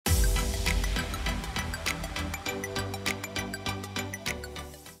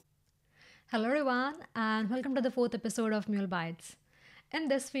Hello everyone and welcome to the fourth episode of Mule Bytes. In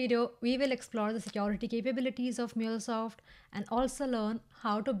this video, we will explore the security capabilities of MuleSoft and also learn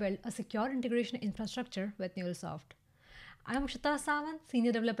how to build a secure integration infrastructure with MuleSoft. I am Shita Sawant,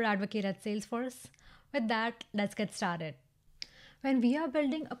 Senior Developer Advocate at Salesforce. With that, let's get started. When we are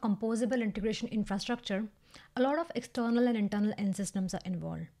building a composable integration infrastructure, a lot of external and internal end systems are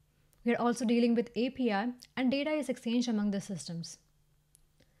involved. We are also dealing with API and data is exchanged among the systems.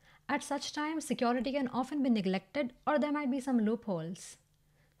 At such times, security can often be neglected or there might be some loopholes.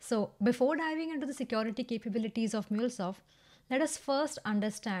 So, before diving into the security capabilities of MuleSoft, let us first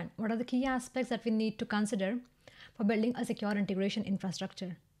understand what are the key aspects that we need to consider for building a secure integration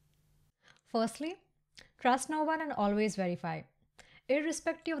infrastructure. Firstly, trust no one and always verify.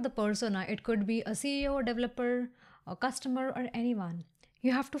 Irrespective of the persona, it could be a CEO, developer, a customer, or anyone.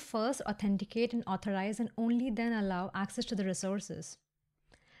 You have to first authenticate and authorize and only then allow access to the resources.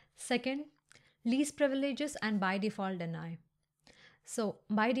 Second, least privileges and by default deny. So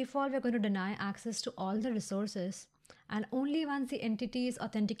by default, we're going to deny access to all the resources, and only once the entity is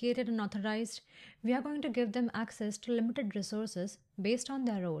authenticated and authorized, we are going to give them access to limited resources based on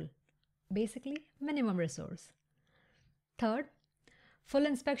their role. Basically, minimum resource. Third, full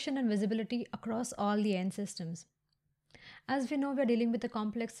inspection and visibility across all the end systems. As we know, we're dealing with a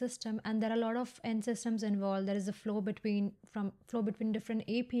complex system and there are a lot of end systems involved. There is a flow between different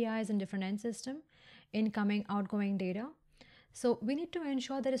APIs and different end system, incoming, outgoing data. So we need to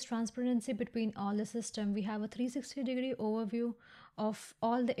ensure there is transparency between all the system. We have a 360-degree overview of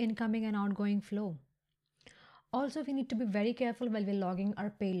all the incoming and outgoing flow. Also, we need to be very careful while we're logging our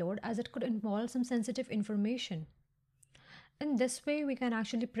payload as it could involve some sensitive information. In this way, we can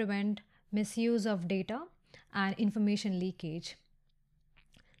actually prevent misuse of data and information leakage.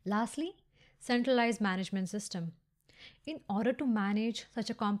 Lastly, centralized management system. In order to manage such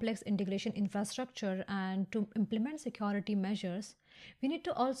a complex integration infrastructure and to implement security measures, we need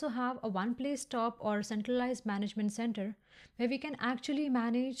to also have a one-place top or centralized management center where we can actually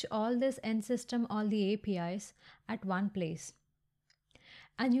manage all this end system, all the APIs at one place.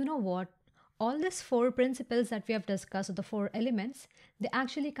 And you know what? All these four principles that we have discussed, or the four elements, they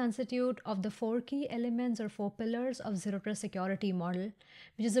actually constitute of the four key elements or four pillars of Zero Trust security model,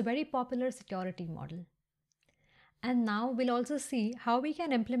 which is a very popular security model. And now we'll also see how we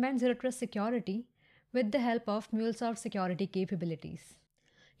can implement Zero Trust security with the help of MuleSoft security capabilities.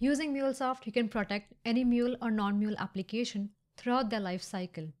 Using MuleSoft, you can protect any Mule or non-Mule application throughout their life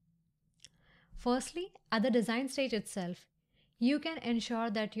cycle. Firstly, at the design stage itself, you can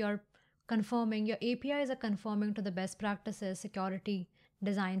ensure that your APIs are conforming to the best practices security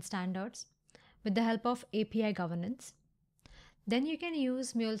design standards with the help of API governance. Then you can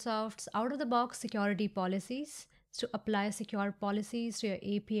use MuleSoft's out-of-the-box security policies to apply secure policies to your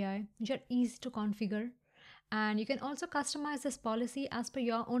API, which are easy to configure. And you can also customize this policy as per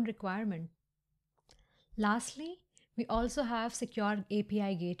your own requirement. Lastly, we also have secure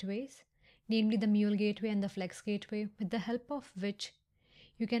API gateways, namely the Mule Gateway and the Flex Gateway, with the help of which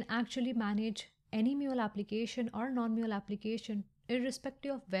you can actually manage any Mule application or non-Mule application,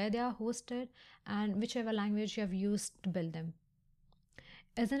 irrespective of where they are hosted and whichever language you have used to build them.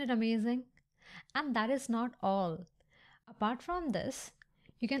 Isn't it amazing? And that is not all. Apart from this,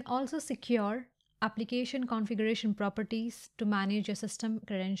 you can also secure application configuration properties to manage your system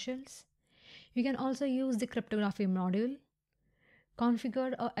credentials. You can also use the cryptography module,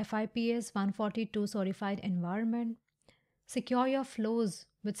 configure a FIPS 142 certified environment, secure your flows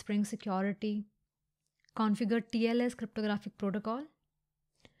with Spring Security, configure TLS cryptographic protocol,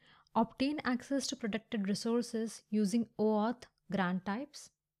 obtain access to protected resources using OAuth grant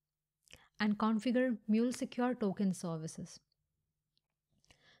types, and configure Mule Secure token services.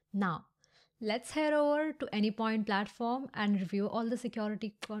 Now, let's head over to Anypoint platform and review all the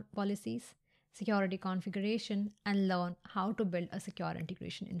security policies, security configuration, and learn how to build a secure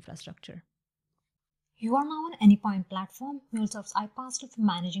integration infrastructure. You are now on Anypoint platform, MuleSoft's iPaaS tool for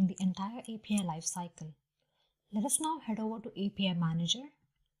managing the entire API lifecycle. Let us now head over to API Manager.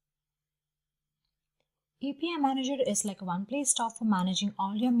 API Manager is like a one-place stop for managing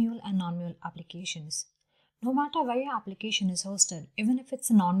all your Mule and non-Mule applications. No matter where your application is hosted, even if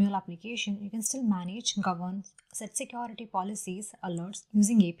it's a non-Mule application, you can still manage, govern, set security policies, alerts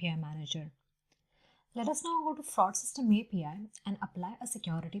using API Manager. Let us now go to Fraud System API and apply a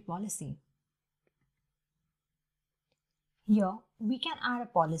security policy. Here, we can add a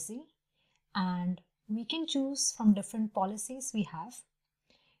policy and we can choose from different policies we have.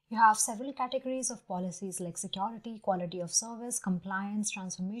 You have several categories of policies like security, quality of service, compliance,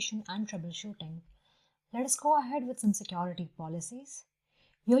 transformation, and troubleshooting. Let us go ahead with some security policies.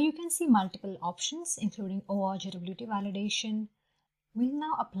 Here you can see multiple options including OR JWT validation. We'll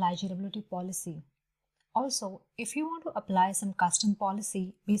now apply JWT policy. Also, if you want to apply some custom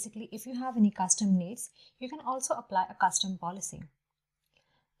policy, basically if you have any custom needs, you can also apply a custom policy.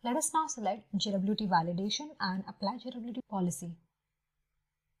 Let us now select JWT validation and apply JWT policy.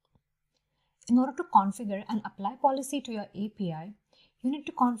 In order to configure and apply policy to your API, you need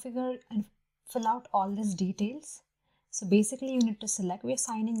to configure and fill out all these details. So basically you need to select your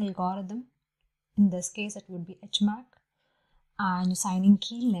signing algorithm. In this case, it would be HMAC, and your signing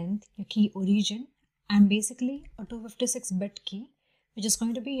key length, your key origin, and basically a 256-bit key, which is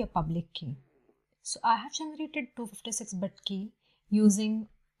going to be your public key. So I have generated 256-bit key using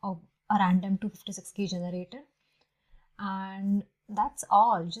a random 256 key generator, and that's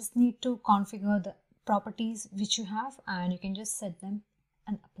all. You just need to configure the properties which you have, and you can just set them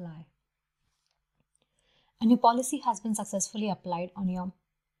and apply. And your policy has been successfully applied on your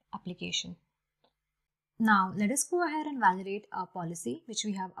application. Now let us go ahead and validate our policy which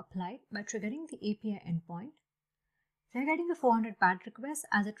we have applied by triggering the API endpoint. We are getting a 400 PAT request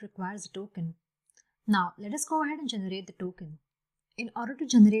as it requires a token. Now let us go ahead and generate the token. In order to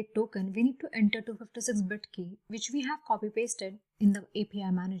generate token, we need to enter 256-bit key which we have copy pasted in the API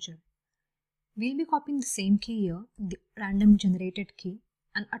manager. We'll be copying the same key here, the random generated key,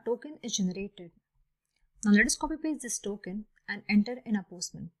 and a token is generated. Now let us copy paste this token and enter in a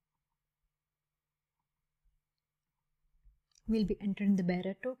Postman. We'll be entering the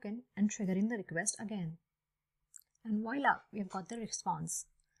bearer token and triggering the request again. And voila, we have got the response.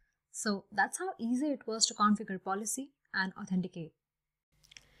 So that's how easy it was to configure policy and authenticate.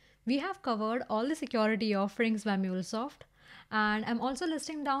 We have covered all the security offerings by MuleSoft, and I'm also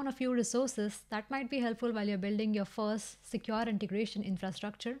listing down a few resources that might be helpful while you're building your first secure integration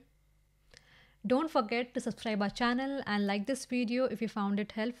infrastructure. Don't forget to subscribe our channel and like this video if you found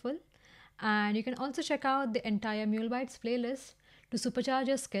it helpful. And you can also check out the entire MuleBytes playlist to supercharge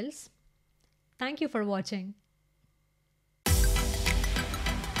your skills. Thank you for watching.